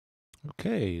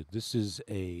Okay, this is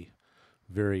a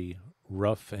very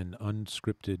rough and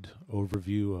unscripted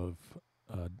overview of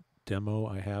a demo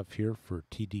I have here for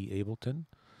TDAbleton,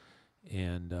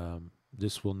 and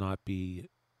this will not be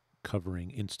covering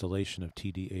installation of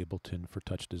TDAbleton for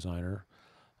Touchdesigner.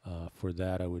 For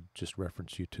that, I would just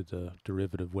reference you to the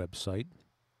derivative website,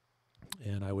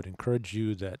 and I would encourage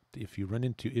you that if you run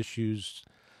into issues,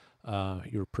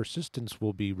 your persistence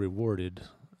will be rewarded.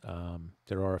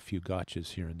 There are a few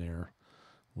gotchas here and there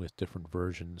with different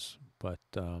versions, but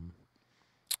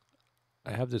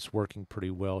I have this working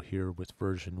pretty well here with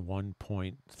version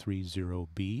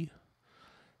 1.30b,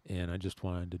 and I just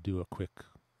wanted to do a quick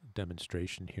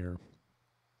demonstration here.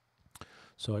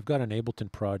 So I've got an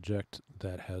Ableton project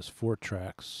that has 4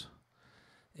 tracks,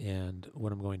 and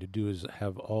what I'm going to do is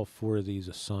have all 4 of these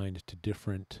assigned to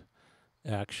different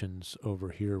actions over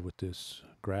here with this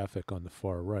graphic on the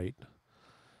far right.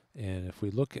 And if we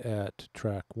look at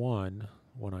track 1,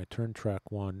 when I turn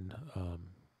track 1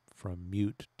 from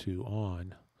mute to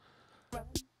on,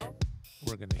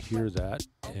 we're going to hear that,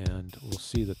 and we'll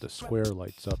see that the square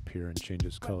lights up here and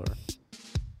changes color.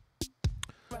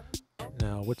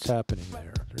 Now, what's happening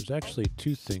there? There's actually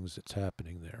 2 things that's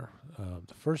happening there.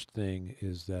 The first thing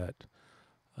is that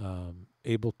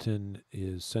Ableton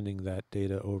is sending that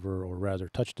data over, or rather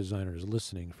Touchdesigner is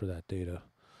listening for that data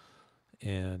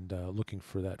and looking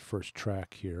for that first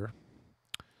track here.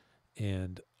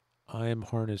 And I am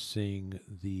harnessing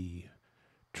the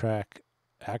track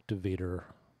activator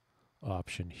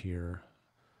option here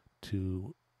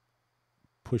to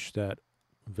push that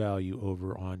value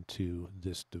over onto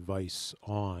this device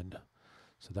on.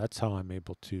 So that's how I'm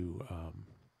able to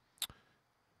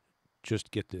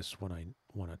just get this when I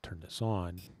want to turn this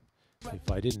on.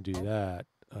 If I didn't do that,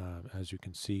 as you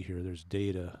can see here, there's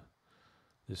data.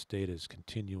 This data is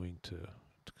continuing to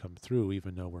come through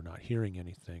even though we're not hearing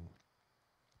anything.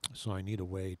 So I need a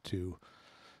way to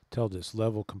tell this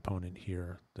level component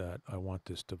here that I want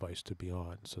this device to be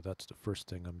on. So that's the first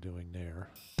thing I'm doing there.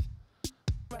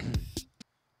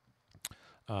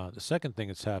 The second thing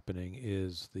that's happening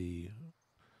is the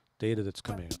data that's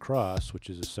coming across, which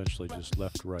is essentially just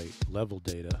left-right level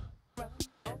data,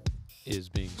 is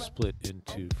being split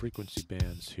into frequency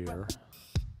bands here.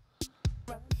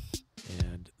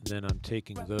 And then I'm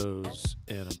taking those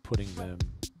and I'm putting them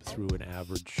through an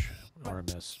average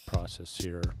RMS process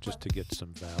here just to get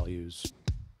some values.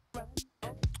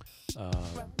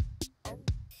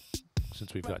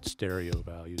 Since we've got stereo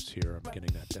values here, I'm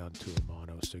getting that down to a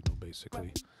mono signal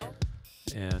basically.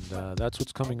 And that's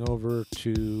what's coming over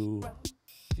to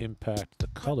impact the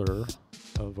color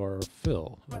of our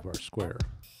fill, of our square.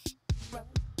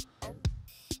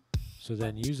 So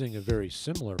then using a very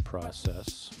similar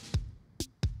process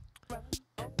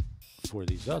for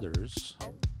these others,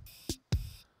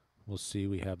 we'll see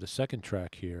we have the second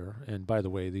track here. And by the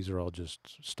way, these are all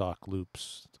just stock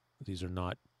loops. These are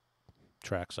not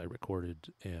tracks I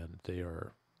recorded, and they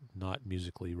are not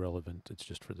musically relevant. It's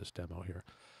just for this demo here.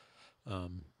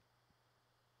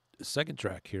 The second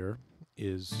track here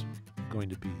is going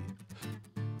to be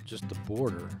just the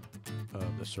border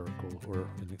of the circle, or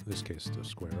in this case, the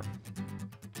square.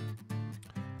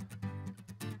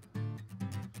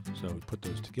 So we put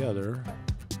those together.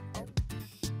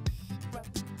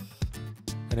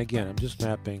 And again, I'm just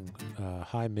mapping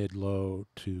high, mid, low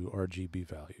to RGB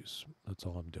values. That's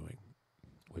all I'm doing,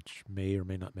 which may or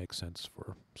may not make sense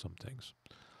for some things.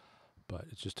 But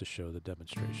it's just to show the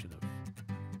demonstration of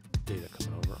data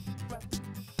coming over.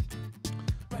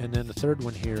 And then the third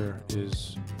one here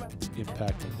is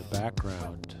impacting the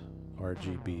background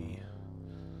RGB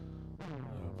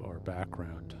of our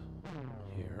background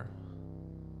here.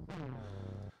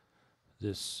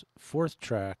 This fourth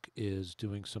track is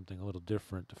doing something a little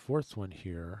different. The fourth one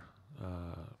here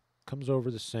comes over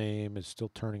the same, is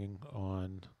still turning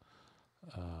on.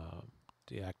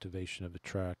 The activation of the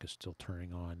track is still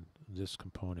turning on this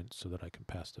component so that I can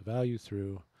pass the value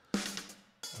through.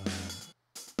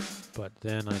 But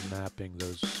then I'm mapping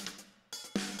those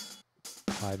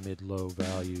high, mid, low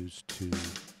values to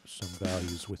some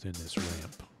values within this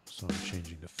ramp. So I'm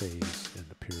changing the phase and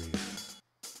the period.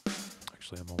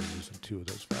 Actually, I'm only using 2 of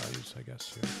those values, I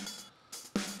guess, here.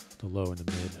 The low and the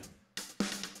mid.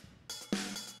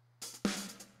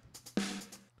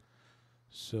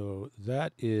 So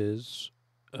that is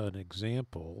an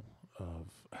example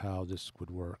of how this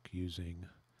would work using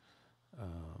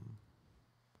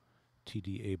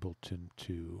TDAbleton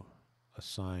to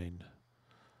assign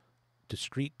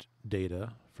discrete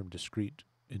data from discrete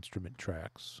instrument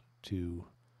tracks to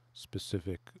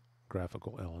specific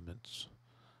graphical elements.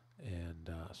 And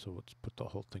so let's put the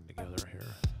whole thing together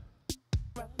here.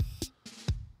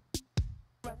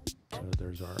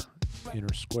 there's our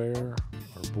inner square,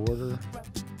 our border,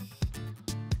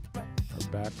 our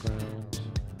background,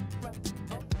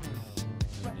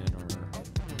 and then our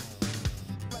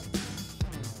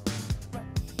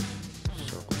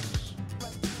circles.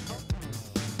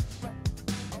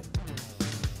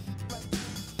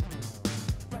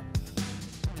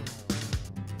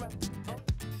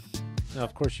 Now,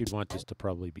 of course, you'd want this to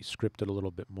probably be scripted a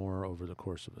little bit more over the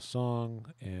course of a song,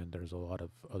 and there's a lot of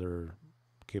other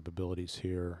capabilities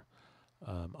here.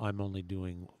 I'm only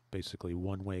doing basically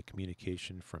one-way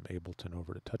communication from Ableton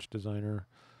over to Touchdesigner.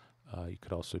 You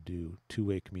could also do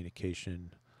two-way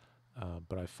communication,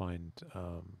 but I find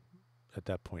at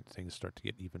that point things start to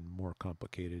get even more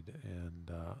complicated, and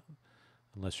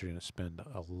unless you're going to spend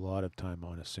a lot of time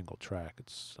on a single track,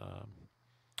 it's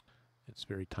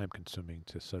very time-consuming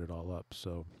to set it all up.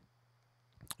 So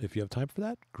if you have time for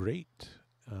that, great.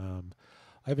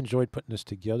 I've enjoyed putting this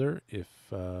together. If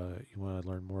you want to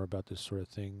learn more about this sort of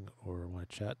thing or want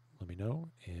to chat, let me know,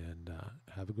 and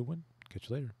have a good one. Catch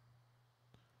you later.